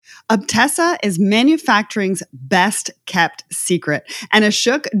Uptessa is manufacturing's best kept secret. And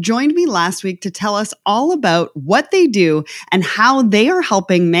Ashok joined me last week to tell us all about what they do and how they are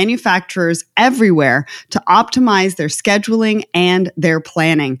helping manufacturers everywhere to optimize their scheduling and their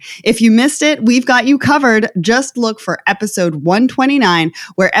planning. If you missed it, we've got you covered. Just look for episode 129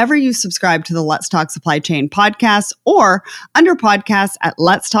 wherever you subscribe to the Let's Talk Supply Chain podcast or under podcasts at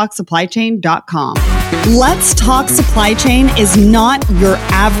letstalksupplychain.com. Let's Talk Supply Chain is not your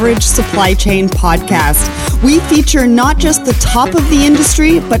average supply chain podcast. We feature not just the top of the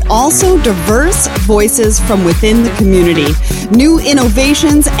industry, but also diverse voices from within the community, new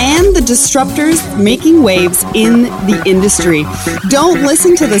innovations, and the disruptors making waves in the industry. Don't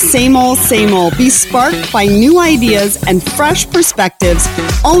listen to the same old, same old. Be sparked by new ideas and fresh perspectives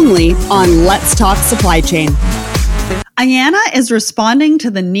only on Let's Talk Supply Chain. Ayana is responding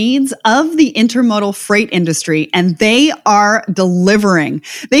to the needs of the intermodal freight industry, and they are delivering.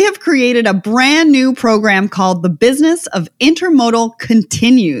 They have created a brand new program called The Business of Intermodal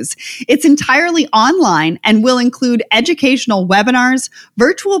Continues. It's entirely online and will include educational webinars,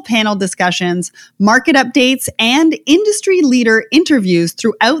 virtual panel discussions, market updates, and industry leader interviews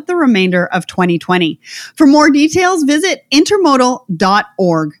throughout the remainder of 2020. For more details, visit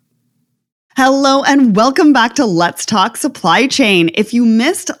intermodal.org. Hello and welcome back to Let's Talk Supply Chain. If you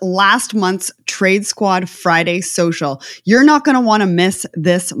missed last month's Trade Squad Friday social, you're not going to want to miss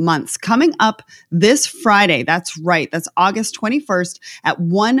this month's. Coming up this Friday, that's right, that's August 21st at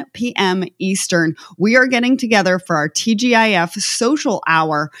 1 p.m. Eastern, we are getting together for our TGIF social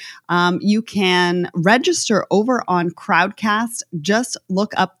hour. You can register over on Crowdcast. Just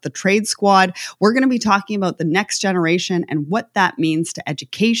look up the Trade Squad. We're going to be talking about the next generation and what that means to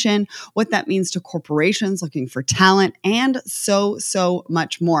education, what that means to corporations looking for talent, and so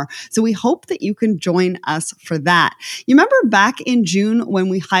much more. So we hope that you can join us for that. You remember back in June when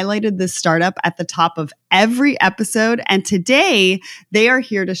we highlighted this startup at the top of every episode, and today they are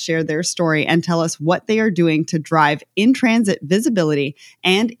here to share their story and tell us what they are doing to drive in-transit visibility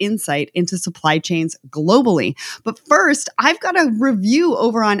and insight into supply chains globally. But first, I've got a review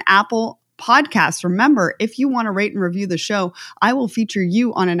over on Apple Podcasts. Remember, if you want to rate and review the show, I will feature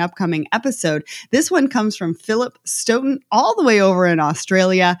you on an upcoming episode. This one comes from Philip Stoughton, all the way over in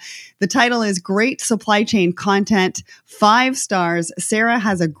Australia. The title is Great Supply Chain Content, 5 stars. Sarah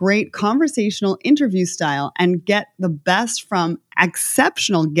has a great conversational interview style and get the best from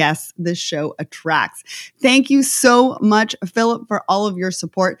exceptional guests this show attracts. Thank you so much, Philip, for all of your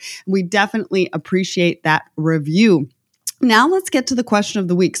support. We definitely appreciate that review. Now let's get to the question of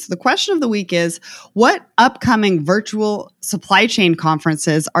the week. So the question of the week is, what upcoming virtual supply chain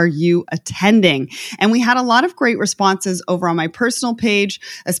conferences are you attending? And we had a lot of great responses over on my personal page,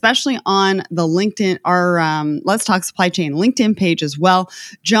 especially on the LinkedIn, our Let's Talk Supply Chain LinkedIn page as well.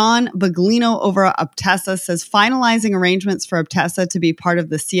 John Baglino over at Uptessa says, finalizing arrangements for Uptessa to be part of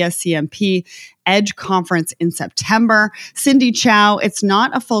the CSCMP Edge conference in September. Cindy Chow, it's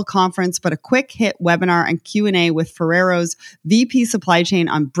not a full conference, but a quick hit webinar and Q&A with Ferrero's VP Supply Chain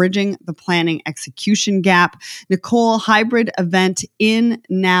on bridging the planning execution gap. Nicole, hybrid event in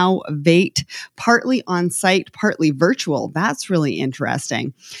Now Vate, partly on site, partly virtual. That's really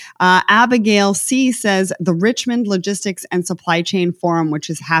interesting. Abigail C says the Richmond Logistics and Supply Chain Forum,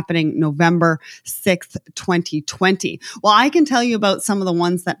 which is happening November 6th, 2020. Well, I can tell you about some of the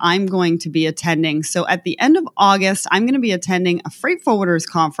ones that I'm going to be attending. So at the end of August, I'm going to be attending a freight forwarders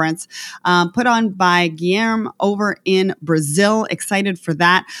conference put on by Guilherme over in Brazil. Excited for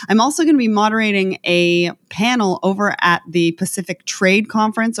that. I'm also going to be moderating a panel over at the Pacific Trade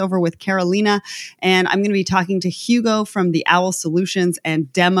Conference over with Carolina. And I'm going to be talking to Hugo from the Owl Solutions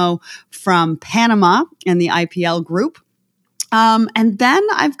and Demo from Panama and the IPL group. And then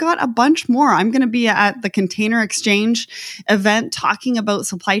I've got a bunch more. I'm going to be at the Container Exchange event talking about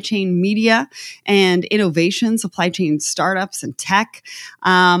supply chain media and innovation, supply chain startups and tech.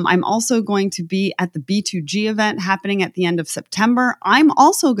 I'm also going to be at the B2G event happening at the end of September. I'm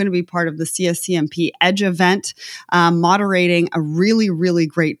also going to be part of the CSCMP Edge event, moderating a really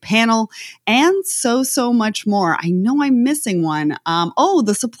great panel and so much more. I know I'm missing one.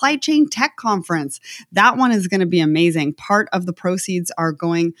 The Supply Chain Tech Conference. That one is going to be amazing. Part of the proceeds are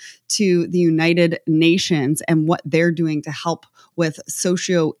going to the United Nations and what they're doing to help with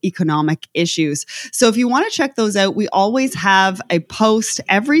socioeconomic issues. So if you want to check those out, we always have a post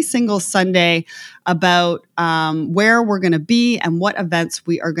every single Sunday about where we're going to be and what events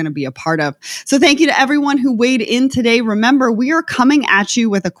we are going to be a part of. So thank you to everyone who weighed in today. Remember, we are coming at you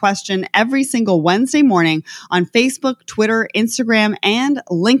with a question every single Wednesday morning on Facebook, Twitter, Instagram, and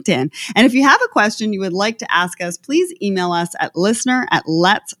LinkedIn. And if you have a question you would like to ask us, please email us at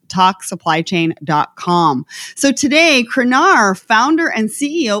listener@letstalksupplychain.com. So today, Krinar, founder and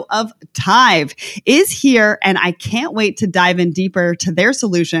CEO of Tive, is here, and I can't wait to dive in deeper to their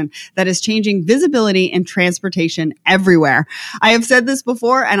solution that is changing visibility in transportation everywhere. I have said this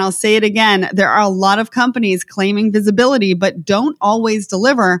before, and I'll say it again. There are a lot of companies claiming visibility, but don't always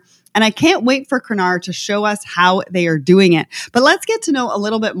deliver. And I can't wait for Krinar to show us how they are doing it. But let's get to know a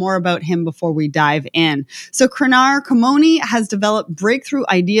little bit more about him before we dive in. So Krinar Kamoni has developed breakthrough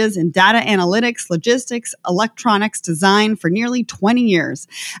ideas in data analytics, logistics, electronics design for nearly 20 years.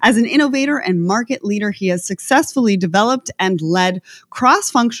 As an innovator and market leader, he has successfully developed and led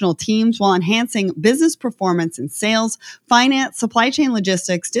cross-functional teams while enhancing business performance in sales, finance, supply chain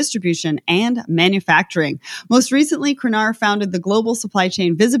logistics, distribution, and manufacturing. Most recently, Krinar founded the global supply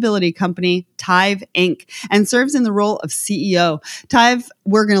chain visibility company Tive Inc. and serves in the role of CEO. Tive,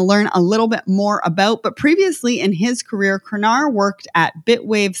 we're going to learn a little bit more about, but previously in his career, Krinar worked at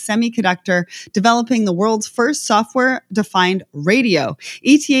Bitwave Semiconductor, developing the world's first software-defined radio.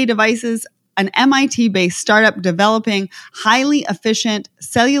 ETA Devices, an MIT-based startup developing highly efficient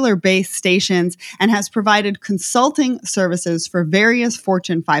cellular-based stations, and has provided consulting services for various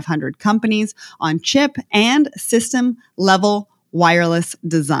Fortune 500 companies on chip and system-level wireless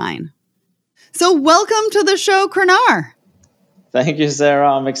design. So welcome to the show, Krinar. Thank you, Sarah.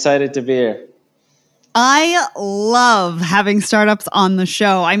 I'm excited to be here. I love having startups on the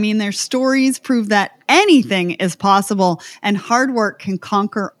show. I mean, their stories prove that anything is possible and hard work can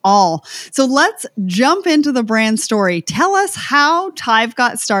conquer all. So let's jump into the brand story. Tell us how Tive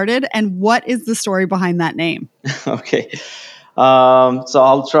got started and what is the story behind that name? Okay. So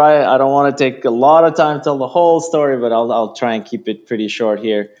I'll try. I don't want to take a lot of time to tell the whole story, but I'll try and keep it pretty short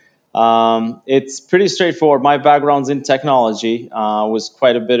here. It's pretty straightforward. My background's in technology. Was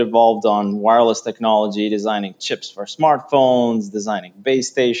quite a bit involved on wireless technology, designing chips for smartphones, designing base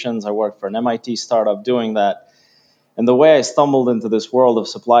stations. I worked for an MIT startup doing that. And the way I stumbled into this world of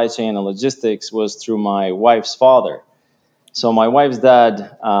supply chain and logistics was through my wife's father. So my wife's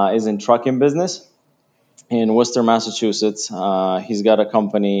dad is in trucking business in Worcester, Massachusetts. He's got a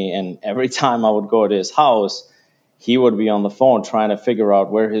company, and every time I would go to his house, he would be on the phone trying to figure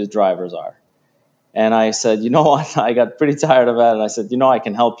out where his drivers are. And I said, you know what? I got pretty tired of that. And I said, I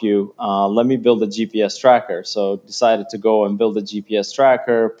can help you. Let me build a GPS tracker. So decided to go and build a GPS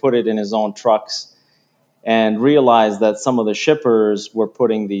tracker, put it in his own trucks, and realized that some of the shippers were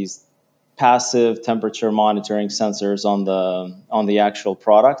putting these passive temperature monitoring sensors on the actual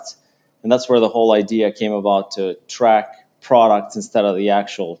product. And that's where the whole idea came about, to track products instead of the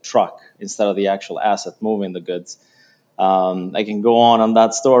actual truck, instead of the actual asset moving the goods. I can go on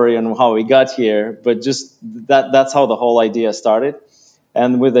that story and how we got here, but just that's how the whole idea started.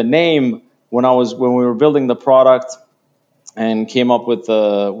 And with the name, when we were building the product and came up with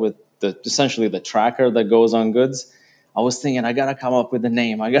the essentially the tracker that goes on goods, I was thinking, I gotta come up with a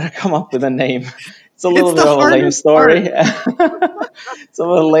name. It's a little bit of a lame story. It's a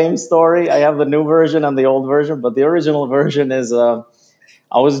little lame story. I have the new version and the old version, but the original version is I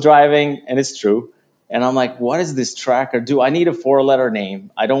was driving, and it's true. And I'm like, what does this tracker do? I need a 4-letter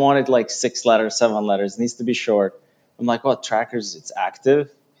name. I don't want it like 6 letters, 7 letters. It needs to be short. I'm like, well, trackers, it's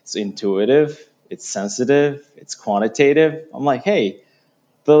active, it's intuitive, it's sensitive, it's quantitative. I'm like, hey,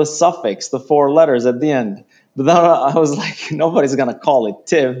 the suffix, the 4 letters at the end. But then I was like, nobody's going to call it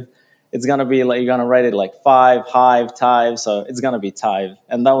Tiv. It's going to be like, you're going to write it like Five, Hive, Tive. So it's going to be Tive.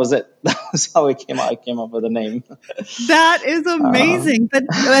 And that was it. That was how I came up with a name. That is amazing.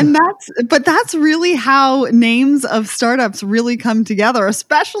 But that's really how names of startups really come together,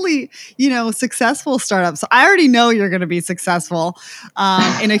 especially, successful startups. So I already know you're going to be successful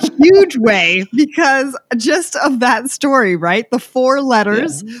in a huge way because just of that story, right? The 4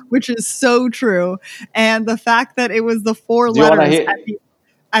 letters, which is so true. And the fact that it was the 4 letters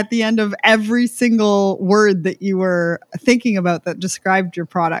at the end of every single word that you were thinking about that described your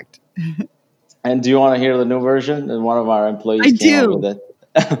product. And do you want to hear the new version? And one of our employees came up with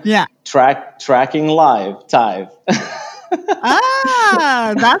it. Yeah. Tracking live, Tive. That's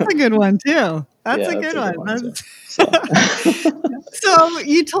a good one too. That's a good one. So. So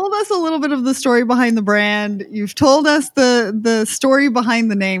you told us a little bit of the story behind the brand. You've told us the story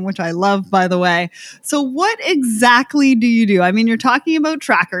behind the name, which I love, by the way. So what exactly do you do? I mean, you're talking about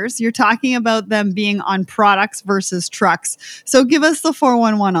trackers. You're talking about them being on products versus trucks. So give us the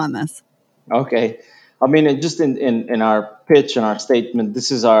 411 on this. Okay. I mean, just in our pitch and our statement,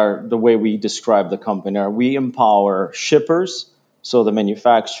 this is the way we describe the company. We empower shippers, so the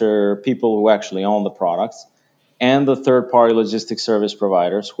manufacturer, people who actually own the products, and the third-party logistics service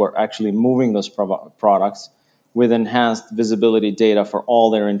providers who are actually moving those products with enhanced visibility data for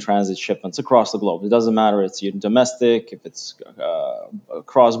all their in-transit shipments across the globe. It doesn't matter if it's domestic, if it's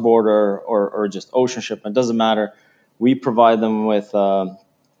cross-border, or just ocean shipment. It doesn't matter. We provide them with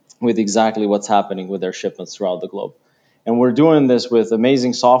exactly what's happening with their shipments throughout the globe. And we're doing this with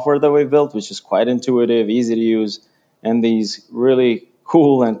amazing software that we've built, which is quite intuitive, easy to use, and these really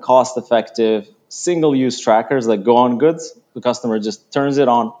cool and cost-effective single-use trackers that go on goods. The customer just turns it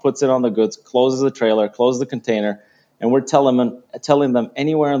on, puts it on the goods, closes the trailer, closes the container, and we're telling them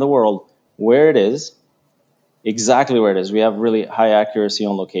anywhere in the world where it is, exactly where it is. We have really high accuracy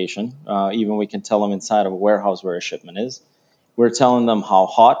on location. Even we can tell them inside of a warehouse where a shipment is. We're telling them how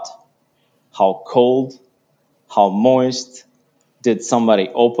hot, how cold, how moist. Did somebody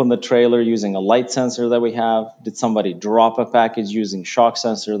open the trailer using a light sensor that we have? Did somebody drop a package using shock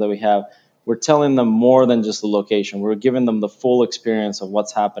sensor that we have? We're telling them more than just the location. We're giving them the full experience of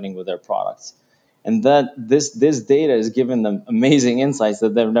what's happening with their products. And that this data is giving them amazing insights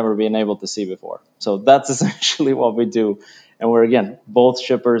that they've never been able to see before. So that's essentially what we do. And we're, again, both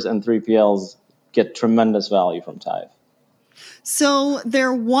shippers and 3PLs get tremendous value from Tive. So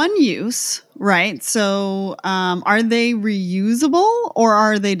they're one use, right? So are they reusable or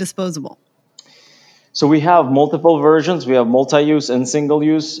are they disposable? So we have multiple versions. We have multi-use and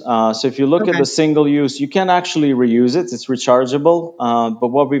single-use. So if you look at the single-use, you can actually reuse it. It's rechargeable. But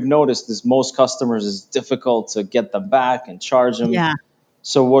what we've noticed is most customers, it's difficult to get them back and charge them. Yeah.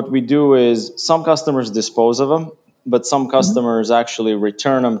 So what we do is some customers dispose of them, but some customers actually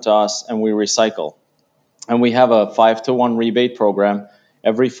return them to us and we recycle. And we have a 5-to-1 rebate program.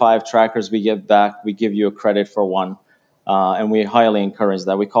 Every 5 trackers we get back, we give you a credit for 1. And we highly encourage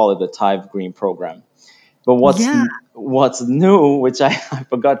that. We call it the Tive Green program. But what's new, which I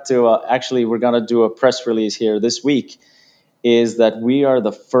forgot to, actually we're going to do a press release here this week, is that we are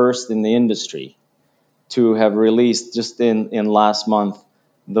the first in the industry to have released just in last month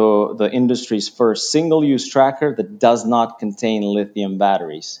the industry's first single-use tracker that does not contain lithium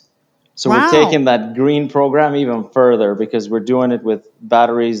batteries. So we're taking that green program even further because we're doing it with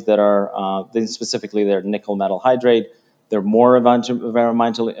batteries that are, specifically they're nickel metal hydrate. They're more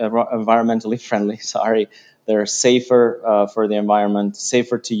environmentally friendly. They're safer for the environment,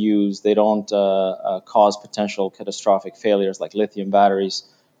 safer to use. They don't cause potential catastrophic failures like lithium batteries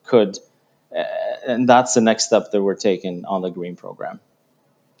could. And that's the next step that we're taking on the green program.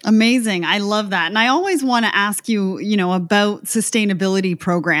 Amazing. I love that. And I always want to ask you, about sustainability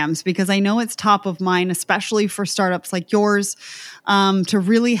programs, because I know it's top of mind, especially for startups like yours, to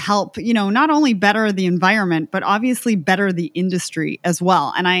really help, not only better the environment, but obviously better the industry as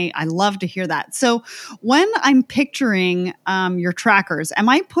well. And I love to hear that. So when I'm picturing your trackers, am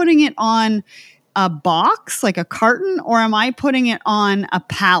I putting it on a box, like a carton, or am I putting it on a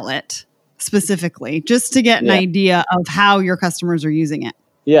pallet specifically, just to get an idea of how your customers are using it?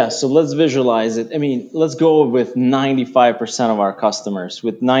 Yeah, so let's visualize it. I mean, let's go with 95% of our customers.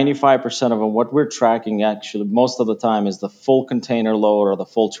 With 95% of them, what we're tracking actually most of the time is the full container load or the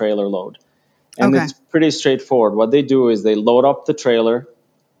full trailer load. And it's pretty straightforward. What they do is they load up the trailer,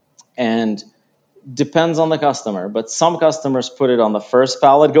 and depends on the customer, but some customers put it on the first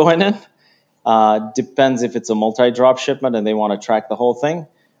pallet going in. Depends if it's a multi-drop shipment and they want to track the whole thing,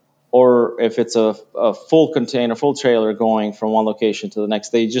 or if it's a full container, full trailer going from one location to the next,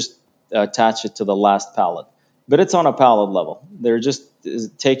 they just attach it to the last pallet. But it's on a pallet level. They're just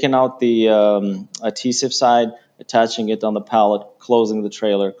taking out the adhesive side, attaching it on the pallet, closing the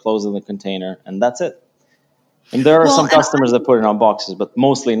trailer, closing the container, and that's it. And there are some customers that put it on boxes, but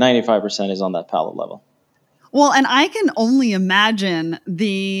mostly 95% is on that pallet level. Well, and I can only imagine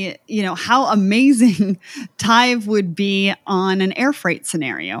how amazing Tive would be on an air freight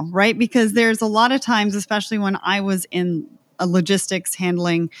scenario, right? Because there's a lot of times, especially when I was in logistics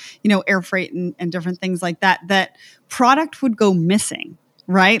handling, air freight and different things like that, that product would go missing,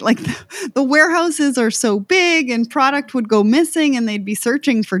 right? Like the warehouses are so big and product would go missing and they'd be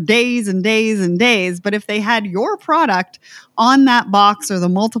searching for days and days and days. But if they had your product on that box or the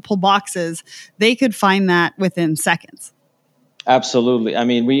multiple boxes, they could find that within seconds. Absolutely. I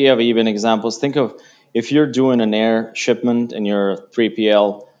mean, we have even examples. Think of if you're doing an air shipment and you're a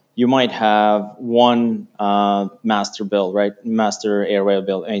 3PL, you might have one master bill, right? Master airway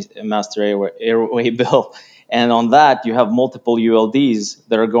bill, airway bill. And on that, you have multiple ULDs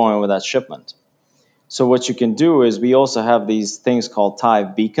that are going with that shipment. So what you can do is we also have these things called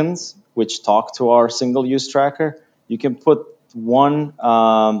TIVE beacons, which talk to our single-use tracker. You can put one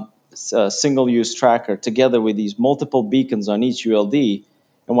single-use tracker together with these multiple beacons on each ULD.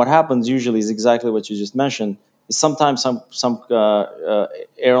 And what happens usually is exactly what you just mentioned. Is sometimes some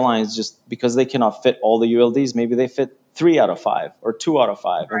airlines, just because they cannot fit all the ULDs, maybe they fit 3 out of 5 or 2 out of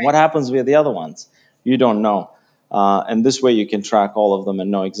 5. Right. And what happens with the other ones? You don't know. And this way you can track all of them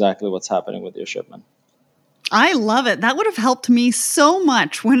and know exactly what's happening with your shipment. I love it. That would have helped me so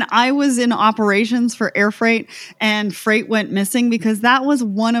much when I was in operations for air freight and freight went missing, because that was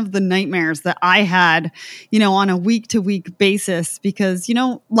one of the nightmares that I had, on a week to week basis, because,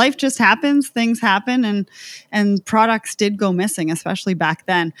 life just happens, things happen, and products did go missing, especially back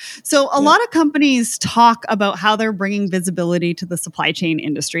then. So a lot of companies talk about how they're bringing visibility to the supply chain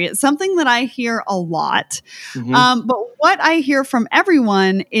industry. It's something that I hear a lot. Mm-hmm. But what I hear from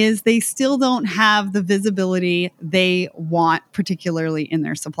everyone is they still don't have the visibility they want, particularly in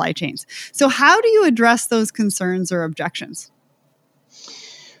their supply chains. So how do you address those concerns or objections?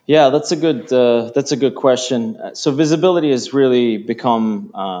 Yeah, that's a good question. So visibility has really become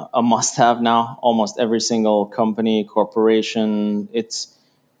a must-have now. Almost every single company, corporation,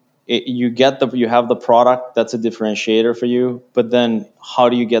 you have the product, that's a differentiator for you. But then how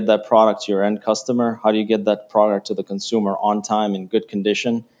do you get that product to your end customer? How do you get that product to the consumer on time in good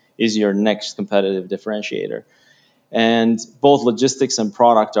condition is your next competitive differentiator. And both logistics and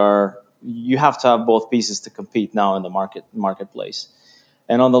product you have to have both pieces to compete now in the marketplace.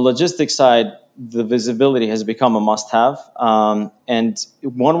 And on the logistics side, the visibility has become a must-have. And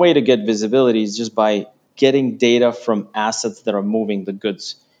one way to get visibility is just by getting data from assets that are moving the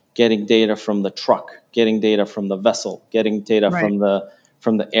goods, getting data from the truck, getting data from the vessel, getting data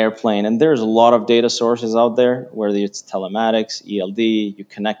from the airplane. And there's a lot of data sources out there, whether it's telematics, ELD, you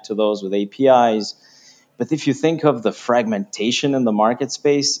connect to those with APIs. But if you think of the fragmentation in the market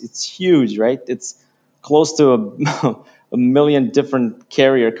space, it's huge, right? It's close to a million different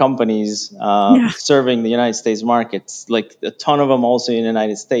carrier companies serving the United States markets, like a ton of them also in the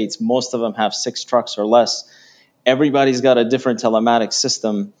United States. Most of them have 6 trucks or less. Everybody's got a different telematics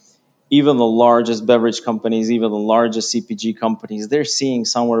system. Even the largest beverage companies, even the largest CPG companies, they're seeing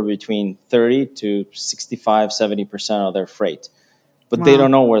somewhere between 30 to 65, 70% of their freight. But they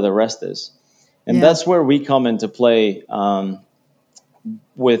don't know where the rest is. And that's where we come into play in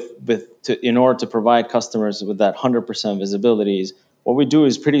order to provide customers with that 100% visibility. What we do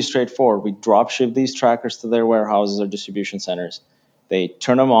is pretty straightforward. We drop ship these trackers to their warehouses or distribution centers. They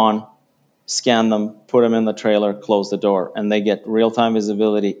turn them on, scan them, put them in the trailer, close the door, and they get real-time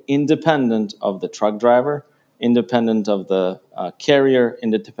visibility independent of the truck driver, independent of the carrier,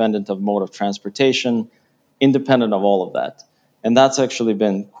 independent of mode of transportation, independent of all of that. And that's actually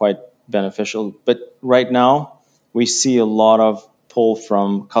been quite beneficial. But right now, we see a lot of pull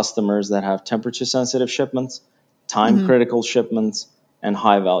from customers that have temperature-sensitive shipments, time-critical shipments, and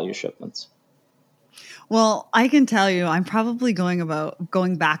high-value shipments. Well, I can tell you, I'm probably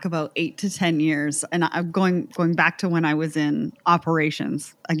going back about 8 to 10 years, and I'm going back to when I was in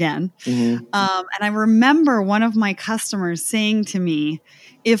operations again. Mm-hmm. And I remember one of my customers saying to me,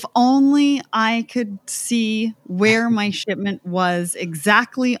 if only I could see where my shipment was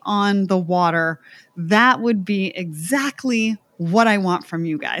exactly on the water, that would be exactly what I want from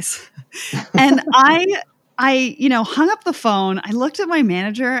you guys. And I hung up the phone. I looked at my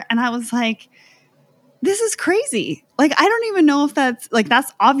manager and I was like, this is crazy. Like, I don't even know if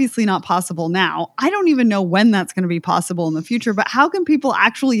that's obviously not possible now. I don't even know when that's going to be possible in the future, but how can people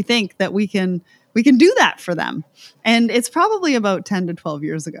actually think that we can do that for them? And it's probably about 10 to 12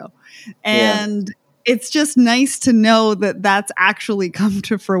 years ago. And it's just nice to know that that's actually come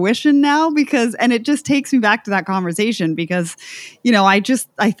to fruition now, and it just takes me back to that conversation because,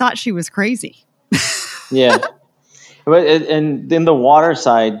 I thought she was crazy. Yeah. And in the water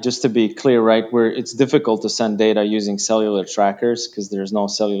side, just to be clear, right, where it's difficult to send data using cellular trackers because there's no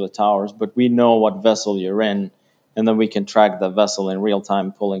cellular towers, but we know what vessel you're in, and then we can track the vessel in real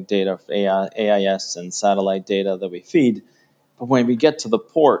time, pulling data of AIS and satellite data that we feed. But when we get to the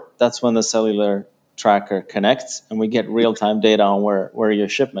port, that's when the cellular tracker connects, and we get real time data on where your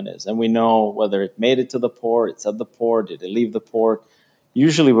shipment is, and we know whether it made it to the port, it's at the port, did it leave the port.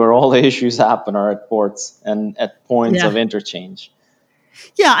 Usually where all the issues happen are at ports and at points of interchange.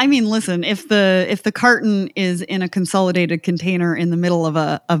 Yeah, I mean, listen, if the carton is in a consolidated container in the middle of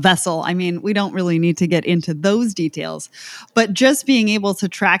a vessel, I mean, we don't really need to get into those details. But just being able to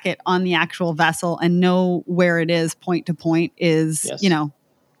track it on the actual vessel and know where it is point to point is, Yes.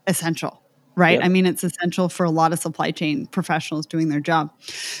 essential, right? I Yep. mean, it's essential for a lot of supply chain professionals doing their job.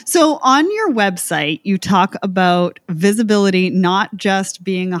 So on your website, you talk about visibility not just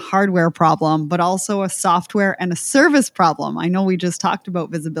being a hardware problem, but also a software and a service problem. I know we just talked about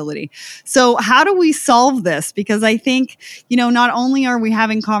visibility. So how do we solve this? Because I think, not only are we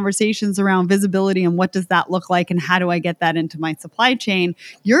having conversations around visibility and what does that look like and how do I get that into my supply chain,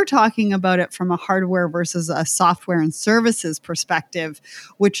 you're talking about it from a hardware versus a software and services perspective,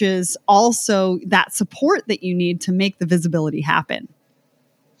 which is also that support that you need to make the visibility happen.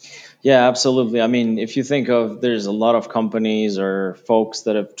 Yeah, absolutely. I mean, if you think of, there's a lot of companies or folks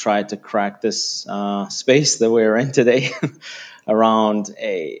that have tried to crack this space that we're in today around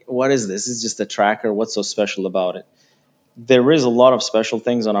what is this? It's just a tracker. What's so special about it? There is a lot of special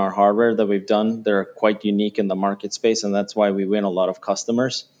things on our hardware that we've done that are quite unique in the market space, and that's why we win a lot of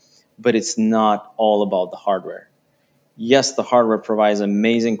customers. But it's not all about the hardware. Yes, the hardware provides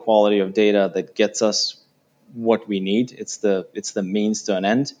amazing quality of data that gets us what we need. It's the means to an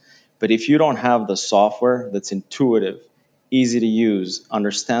end. But if you don't have the software that's intuitive, easy to use,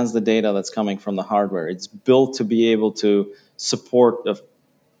 understands the data that's coming from the hardware, it's built to be able to support the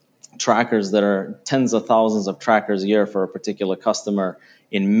trackers that are tens of thousands of trackers a year for a particular customer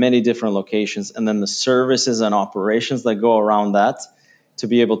in many different locations, and then the services and operations that go around that to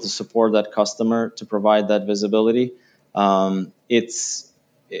be able to support that customer to provide that visibility. It's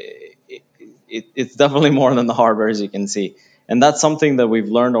it's definitely more than the hardware, as you can see. And that's something that we've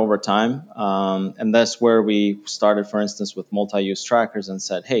learned over time. And that's where we started, for instance, with multi-use trackers and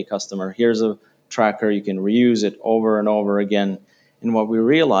said, hey, customer, here's a tracker. You can reuse it over and over again. And what we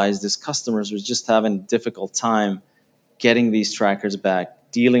realized is customers were just having a difficult time getting these trackers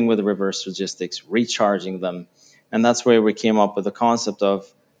back, dealing with reverse logistics, recharging them. And that's where we came up with the concept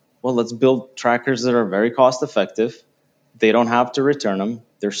of, well, let's build trackers that are very cost effective. They don't have to return them.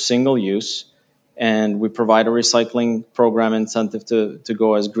 They're single use. And we provide a recycling program incentive to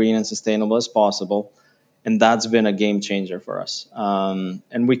go as green and sustainable as possible. And that's been a game changer for us.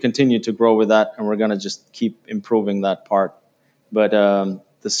 And we continue to grow with that, and we're going to just keep improving that part. But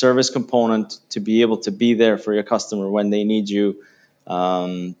the service component, to be able to be there for your customer when they need you,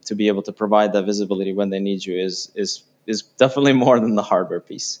 to be able to provide that visibility when they need you is definitely more than the hardware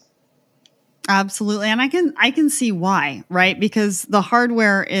piece. Absolutely. And I can see why, right? Because the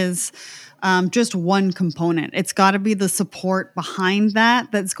hardware is just one component. It's got to be the support behind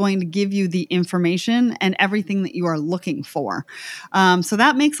that that's going to give you the information and everything that you are looking for. So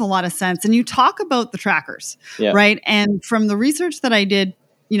that makes a lot of sense. And you talk about the trackers, Yeah. right? And from the research that I did,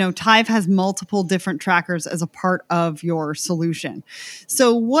 Tive has multiple different trackers as a part of your solution.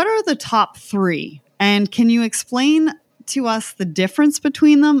 So what are the top three? And can you explain to us the difference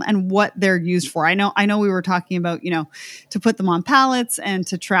between them and what they're used for? I know we were talking about, to put them on pallets and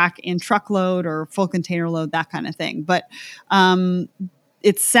to track in truckload or full container load, that kind of thing. But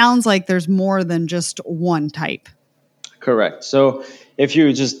it sounds like there's more than just one type. Correct. So if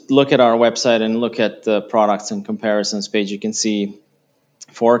you just look at our website and look at the products and comparisons page, you can see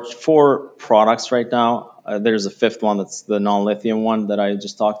four products right now. There's a fifth one that's the non-lithium one that I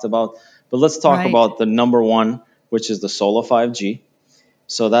just talked about. But let's talk Right. about the number one, which is the Solo 5G.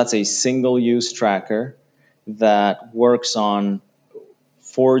 So that's a single-use tracker that works on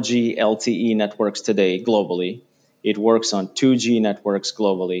 4G LTE networks today globally. It works on 2G networks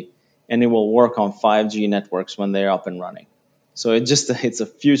globally, and it will work on 5G networks when they're up and running. So it's a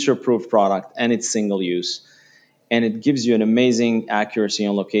future-proof product, and it's single-use. And it gives you an amazing accuracy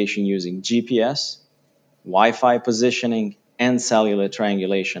on location using GPS, Wi-Fi positioning, and cellular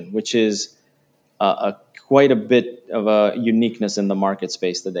triangulation, which is quite a bit of a uniqueness in the market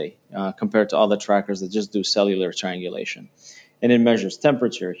space today compared to other trackers that just do cellular triangulation. And it measures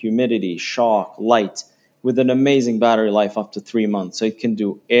temperature, humidity, shock, light, with an amazing battery life up to 3 months. So it can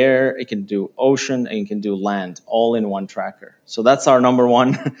do air, it can do ocean, and it can do land, all in one tracker. So that's our number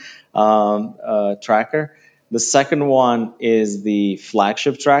one tracker. The second one is the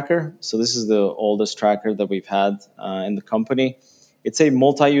flagship tracker. So this is the oldest tracker that we've had in the company. It's a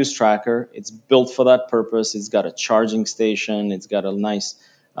multi-use tracker. It's built for that purpose. It's got a charging station. It's got a nice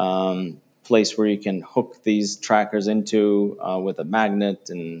place where you can hook these trackers into with a magnet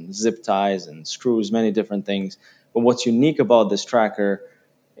and zip ties and screws, many different things. But what's unique about this tracker,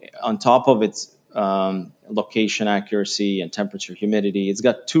 on top of its location accuracy and temperature, humidity, it's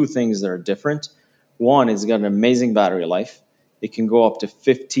got two things that are different. One, it's got an amazing battery life. it can go up to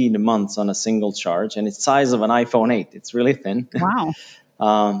 15 months on a single charge, and it's the size of an iPhone 8. It's really thin.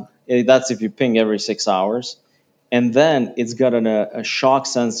 Wow. That's if you ping every 6 hours. And then it's got a shock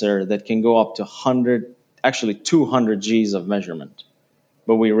sensor that can go up to 200 Gs of measurement.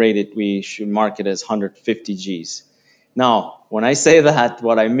 But we should mark it as 150 Gs. Now, when I say that,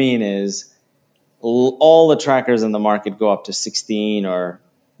 what I mean is all the trackers in the market go up to 16 or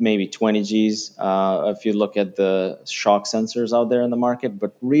maybe 20 Gs if you look at the shock sensors out there in the market.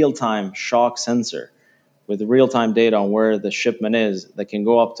 But real-time shock sensor with real-time data on where the shipment is that can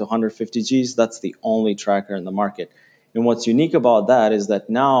go up to 150 Gs, that's the only tracker in the market. And what's unique about that is that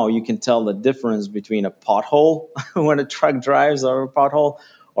now you can tell the difference between a pothole when a truck drives over a pothole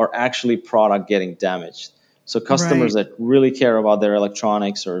or actually product getting damaged. So customers that really care about their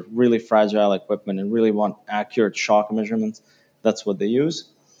electronics or really fragile equipment and really want accurate shock measurements, that's what they use.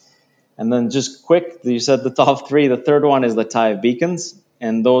 And then just quick, you said the top three. The third one is the TIVE beacons.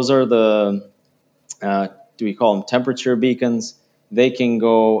 And those are we call them temperature beacons. They can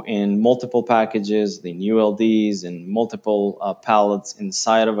go in multiple packages, in ULDs, in multiple pallets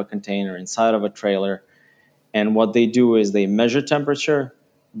inside of a container, inside of a trailer. And what they do is they measure temperature,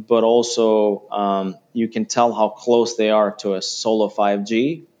 but also you can tell how close they are to a Solo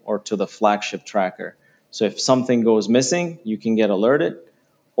 5G or to the flagship tracker. So if something goes missing, you can get alerted.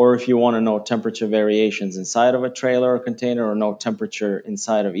 Or if you want to know temperature variations inside of a trailer or container or know temperature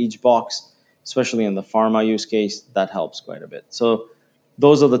inside of each box, especially in the pharma use case, that helps quite a bit. So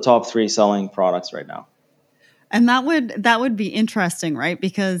those are the top three selling products right now. And that would be interesting, right?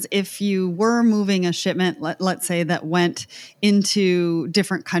 Because if you were moving a shipment, let's say that went into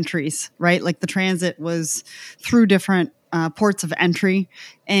different countries, right? Like the transit was through different ports of entry,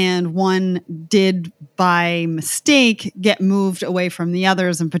 and one did by mistake get moved away from the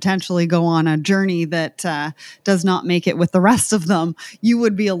others and potentially go on a journey that does not make it with the rest of them, you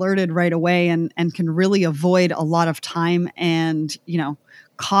would be alerted right away and can really avoid a lot of time and,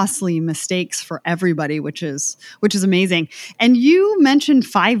 costly mistakes for everybody, which is amazing. And you mentioned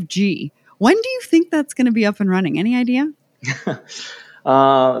 5G. When do you think that's going to be up and running? Any idea? There's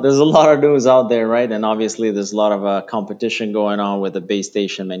a lot of news out there, right? And obviously there's a lot of competition going on with the base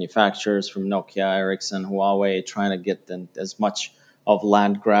station manufacturers from Nokia, Ericsson, Huawei, trying to get as much of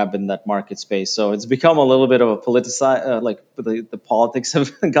land grab in that market space. So it's become a little bit of a politicized, the politics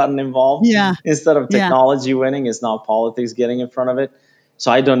have gotten involved. Yeah. Instead of technology winning, it's now politics getting in front of it.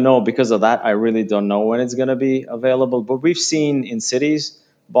 So I don't know. Because of that, I really don't know when it's going to be available. But we've seen in cities,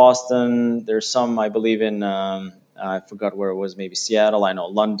 Boston, there's some, I believe, in, I forgot where it was, maybe Seattle. I know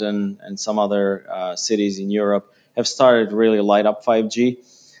London and some other cities in Europe have started to really light up 5G.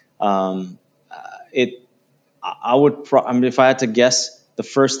 If I had to guess, the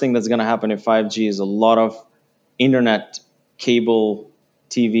first thing that's going to happen in 5G is a lot of internet cable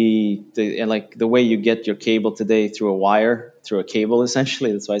TV, the way you get your cable today through a wire, through a cable,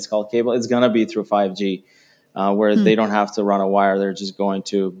 essentially. That's why it's called cable. It's going to be through 5G, where they don't have to run a wire. They're just going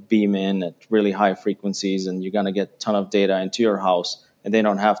to beam in at really high frequencies, and you're going to get a ton of data into your house, and they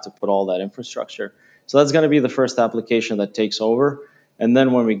don't have to put all that infrastructure. So that's going to be the first application that takes over. And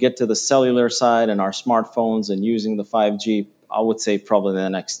then when we get to the cellular side and our smartphones and using the 5G, I would say probably in the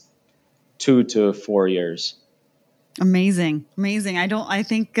next 2 to 4 years. Amazing. I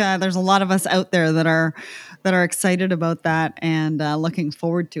think there's a lot of us out there that are excited about that and looking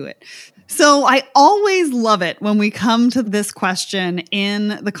forward to it. So I always love it when we come to this question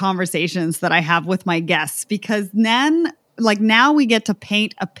in the conversations that I have with my guests, because then now we get to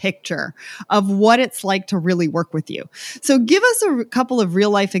paint a picture of what it's like to really work with you. So give us a couple of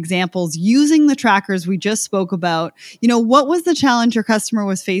real life examples using the trackers we just spoke about. What was the challenge your customer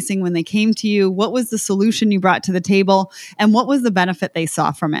was facing when they came to you? What was the solution you brought to the table? And what was the benefit they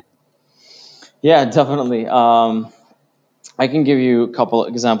saw from it? Yeah, definitely. I can give you a couple of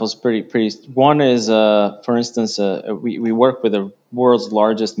examples. Pretty. One is, for instance, we work with the world's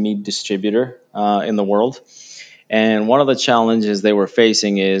largest meat distributor in the world. And one of the challenges they were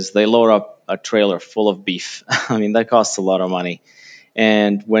facing is they load up a trailer full of beef. I mean, that costs a lot of money.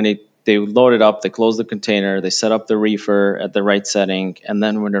 And when they load it up, they close the container, they set up the reefer at the right setting, and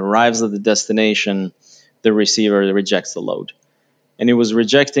then when it arrives at the destination, the receiver rejects the load. And it was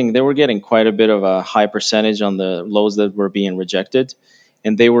rejecting, they were getting quite a bit of a high percentage on the loads that were being rejected,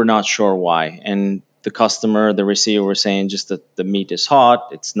 and they were not sure why. And the customer, the receiver, were saying just that the meat is hot,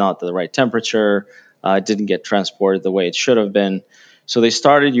 it's not the right temperature, it didn't get transported the way it should have been. So they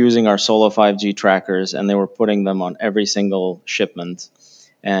started using our Solo 5G trackers, and they were putting them on every single shipment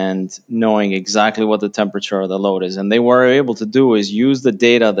and knowing exactly what the temperature of the load is. And they were able to do is use the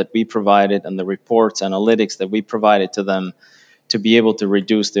data that we provided and the reports, analytics that we provided to them to be able to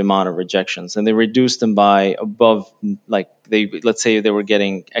reduce the amount of rejections. And they reduced them by above, like let's say they were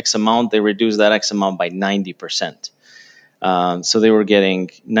getting X amount, they reduced that X amount by 90%. So they were getting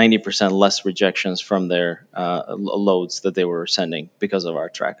 90% less rejections from their loads that they were sending because of our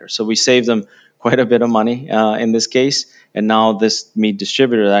tracker. So we saved them quite a bit of money in this case. And now this meat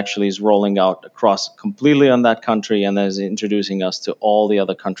distributor actually is rolling out across completely on that country and is introducing us to all the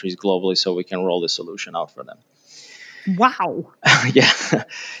other countries globally so we can roll the solution out for them. Wow. Yeah.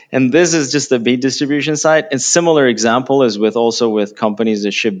 And this is just the meat distribution side. And similar example is with companies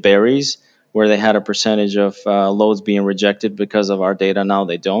that ship berries, where they had a percentage of loads being rejected because of our data. Now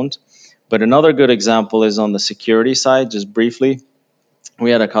they don't. But another good example is on the security side, just briefly.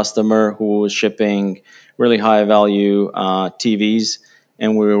 We had a customer who was shipping really high value TVs,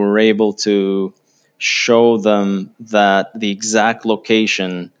 and we were able to show them that the exact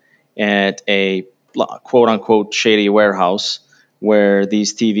location at a quote unquote shady warehouse where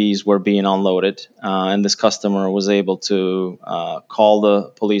these TVs were being unloaded. And this customer was able to call the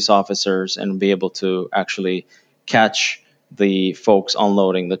police officers and be able to actually catch the folks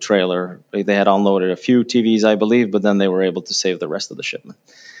unloading the trailer. They had unloaded a few TVs, I believe, but then they were able to save the rest of the shipment.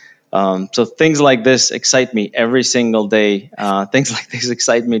 So things like this excite me every single day. Things like this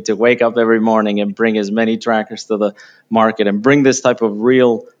excite me to wake up every morning and bring as many trackers to the market and bring this type of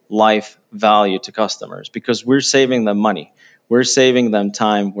real life value to customers, because we're saving them money. We're saving them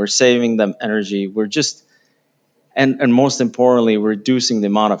time. We're saving them energy. We're just, and most importantly, reducing the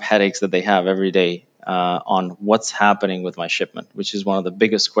amount of headaches that they have every day on what's happening with my shipment, which is one of the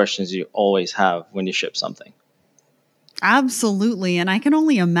biggest questions you always have when you ship something. Absolutely. And I can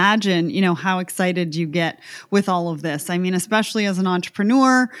only imagine, how excited you get with all of this. I mean, especially as an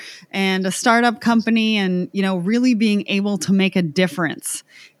entrepreneur and a startup company and, really being able to make a difference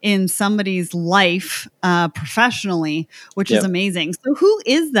in somebody's life professionally, which is amazing. So who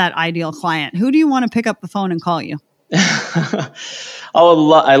is that ideal client? Who do you want to pick up the phone and call you?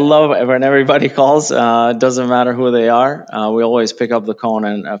 I love when everybody calls. It doesn't matter who they are. We always pick up the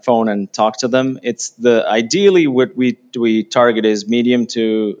phone and talk to them. It's ideally what we target is medium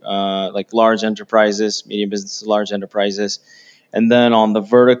to like large enterprises, medium businesses, large enterprises, and then on the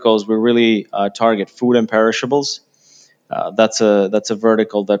verticals we really target food and perishables. That's a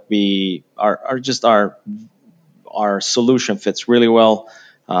vertical that we our solution fits really well.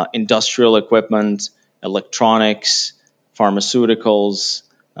 Industrial equipment, electronics, pharmaceuticals,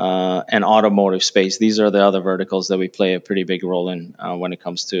 and automotive space. These are the other verticals that we play a pretty big role in when it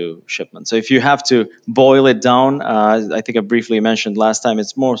comes to shipment. So if you have to boil it down, I think I briefly mentioned last time,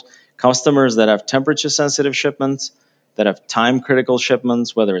 it's more customers that have temperature sensitive shipments, that have time critical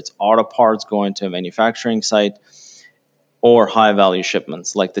shipments, whether it's auto parts going to a manufacturing site, or high value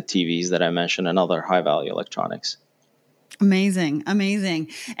shipments like the TVs that I mentioned and other high value electronics. Amazing. Amazing.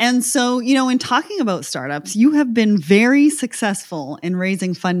 And so, in talking about startups, you have been very successful in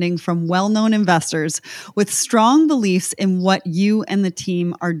raising funding from well-known investors with strong beliefs in what you and the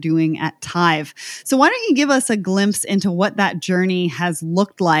team are doing at Tive. So why don't you give us a glimpse into what that journey has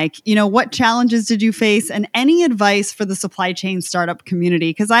looked like? What challenges did you face and any advice for the supply chain startup community?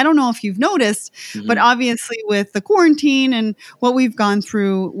 Because I don't know if you've noticed, but obviously with the quarantine and what we've gone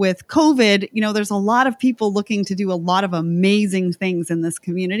through with COVID, there's a lot of people looking to do a lot of amazing things in this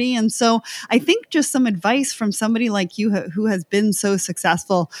community. And so I think just some advice from somebody like you who has been so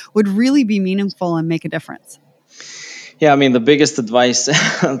successful would really be meaningful and make a difference. Yeah, I mean, the biggest advice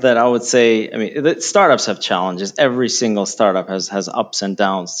that I would say, the startups have challenges. Every single startup has ups and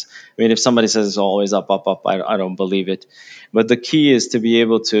downs. I mean, if somebody says it's always up, I don't believe it. But the key is to be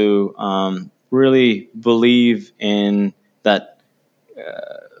able to really believe in that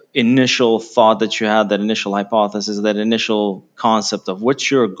initial thought that you had, that initial hypothesis, that initial concept of what's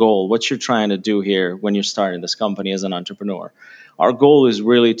your goal, what you're trying to do here when you're starting this company as an entrepreneur. Our goal is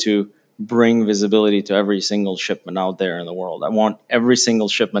really to bring visibility to every single shipment out there in the world. I want every single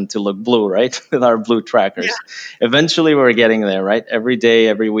shipment to look blue, right? With our blue trackers. Yeah. Eventually we're getting there, right? Every day,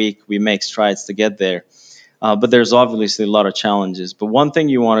 every week, we make strides to get there. But there's obviously a lot of challenges. But one thing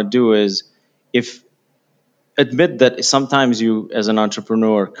you want to do is admit that sometimes you as an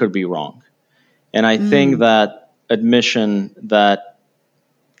entrepreneur could be wrong. And I think that admission that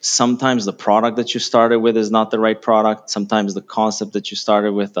sometimes the product that you started with is not the right product. Sometimes the concept that you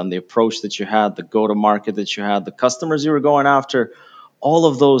started with and the approach that you had, the go-to-market that you had, the customers you were going after, all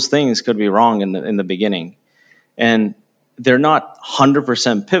of those things could be wrong in the beginning. And they're not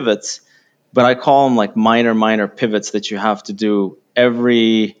 100% pivots, but I call them like minor pivots that you have to do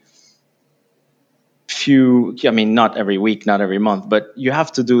every not every week, not every month, but you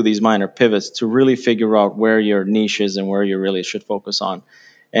have to do these minor pivots to really figure out where your niche is and where you really should focus on.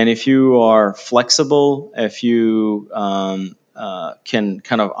 And if you are flexible, if you can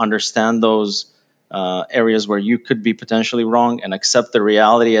kind of understand those areas where you could be potentially wrong and accept the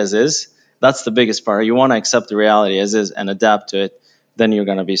reality as is, that's the biggest part. You want to accept the reality as is and adapt to it, then you're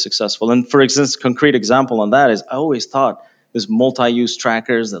going to be successful. And for instance, concrete example on that is I always thought these multi-use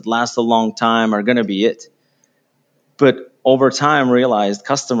trackers that last a long time are going to be it. But over time, realized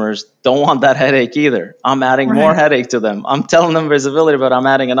customers don't want that headache either. I'm adding more headache to them. I'm telling them visibility, but I'm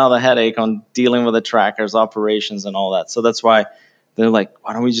adding another headache on dealing with the trackers, operations, and all that. So that's why they're like,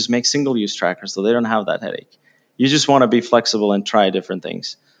 why don't we just make single-use trackers so they don't have that headache? You just want to be flexible and try different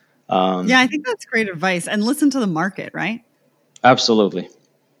things. I think that's great advice. And listen to the market, right? Absolutely.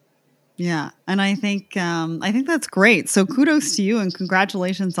 Yeah. And I think that's great. So kudos to you and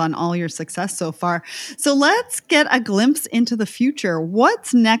congratulations on all your success so far. So let's get a glimpse into the future.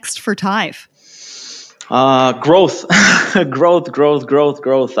 What's next for Tive? Growth.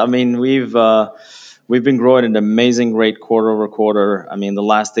 Growth. I mean, we've been growing at an amazing rate quarter over quarter. I mean, the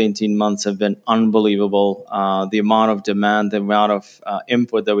last 18 months have been unbelievable. The amount of demand, the amount of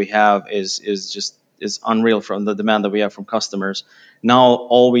input that we have is unreal from the demand that we have from customers. Now,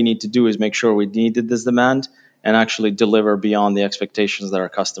 all we need to do is make sure we needed this demand and actually deliver beyond the expectations that our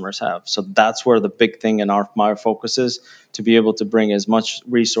customers have. So that's where the big thing in my focus is, to be able to bring as much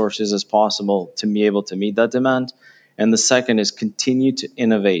resources as possible to be able to meet that demand. And the second is continue to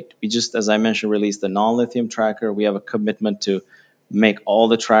innovate. We just, as I mentioned, released the non-lithium tracker. We have a commitment to make all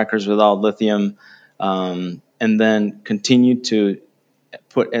the trackers without lithium, and then continue to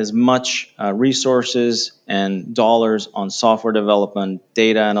put as much resources and dollars on software development,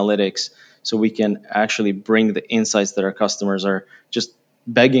 data analytics, so we can actually bring the insights that our customers are just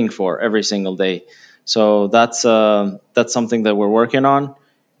begging for every single day. So that's something that we're working on,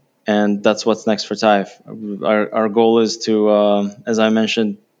 and that's what's next for Tive. Our goal is to, as I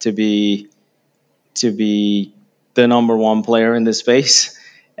mentioned, to be the number one player in this space,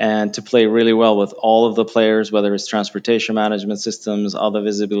 and to play really well with all of the players, whether it's transportation management systems, other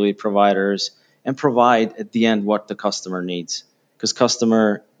visibility providers, and provide at the end what the customer needs. Because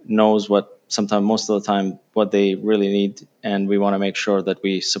customer knows most of the time what they really need, and we want to make sure that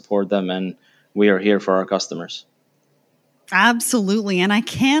we support them and we are here for our customers. Absolutely. And I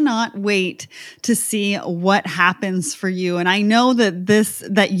cannot wait to see what happens for you. And I know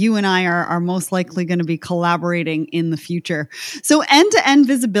that you and I are most likely going to be collaborating in the future. So end-to-end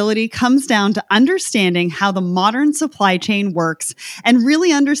visibility comes down to understanding how the modern supply chain works and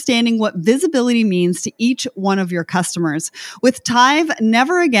really understanding what visibility means to each one of your customers. With Tive,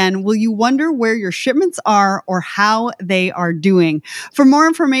 never again will you wonder where your shipments are or how they are doing. For more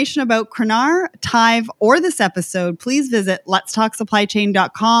information about Krenar, Tive, or this episode, please visit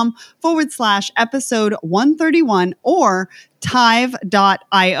letstalksupplykchain.com/episode 131 or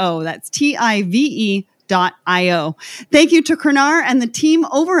tive.io. That's TIVE.io. Thank you to Krenar and the team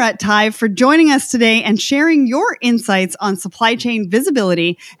over at Tive for joining us today and sharing your insights on supply chain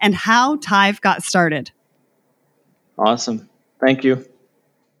visibility and how Tive got started. Awesome. Thank you.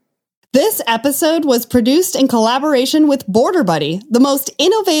 This episode was produced in collaboration with Border Buddy, the most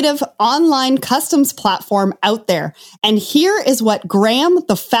innovative online customs platform out there. And here is what Graham,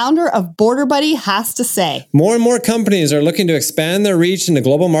 the founder of Border Buddy, has to say. More and more companies are looking to expand their reach into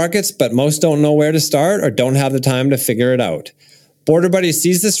global markets, but most don't know where to start or don't have the time to figure it out. Border Buddy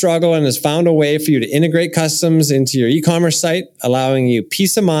sees the struggle and has found a way for you to integrate customs into your e-commerce site, allowing you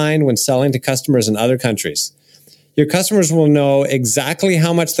peace of mind when selling to customers in other countries. Your customers will know exactly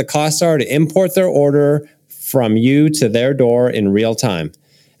how much the costs are to import their order from you to their door in real time.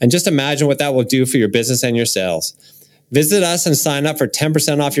 And just imagine what that will do for your business and your sales. Visit us and sign up for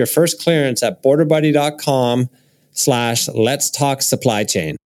 10% off your first clearance at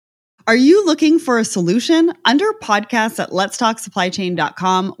borderbuddy.com/letstalksupplychain. Are you looking for a solution? Under podcasts at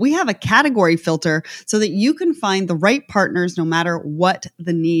letstalksupplychain.com, we have a category filter so that you can find the right partners no matter what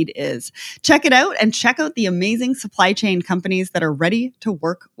the need is. Check it out and check out the amazing supply chain companies that are ready to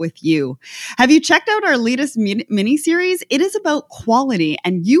work with you. Have you checked out our latest mini-series? It is about quality,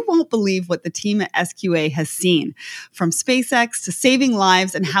 and you won't believe what the team at SQA has seen. From SpaceX to saving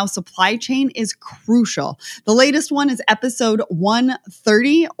lives and how supply chain is crucial. The latest one is episode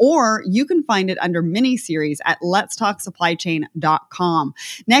 130, or or you can find it under mini-series at letstalksupplychain.com.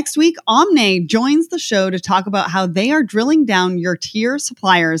 Next week, Omne joins the show to talk about how they are drilling down your tier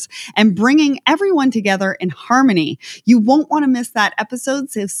suppliers and bringing everyone together in harmony. You won't want to miss that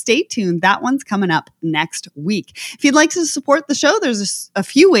episode, so stay tuned. That one's coming up next week. If you'd like to support the show, there's a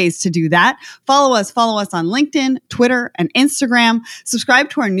few ways to do that. Follow us on LinkedIn, Twitter, and Instagram. Subscribe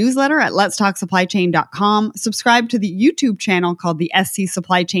to our newsletter at letstalksupplychain.com. Subscribe to the YouTube channel called the SC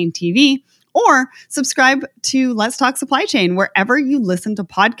Supply Chain TV, or subscribe to Let's Talk Supply Chain wherever you listen to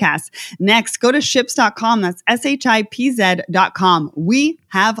podcasts. Next, go to ships.com. That's shipz.com. We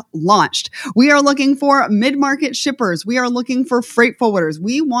have launched. We are looking for mid-market shippers. We are looking for freight forwarders.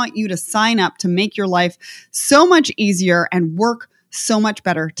 We want you to sign up to make your life so much easier and work so much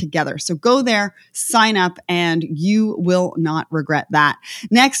better together. So go there, sign up, and you will not regret that.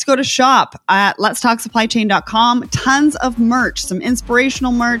 Next, go to shop at letstalksupplychain.com. Tons of merch, some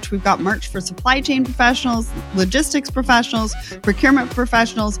inspirational merch. We've got merch for supply chain professionals, logistics professionals, procurement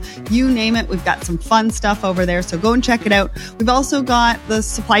professionals, you name it. We've got some fun stuff over there. So go and check it out. We've also got the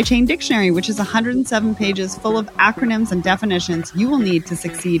Supply Chain Dictionary, which is 107 pages full of acronyms and definitions you will need to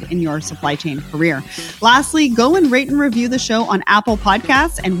succeed in your supply chain career. Lastly, go and rate and review the show on Apple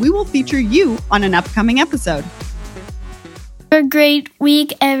Podcasts, and we will feature you on an upcoming episode. Have a great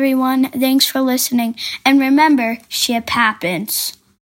week, everyone. Thanks for listening. And remember, ship happens.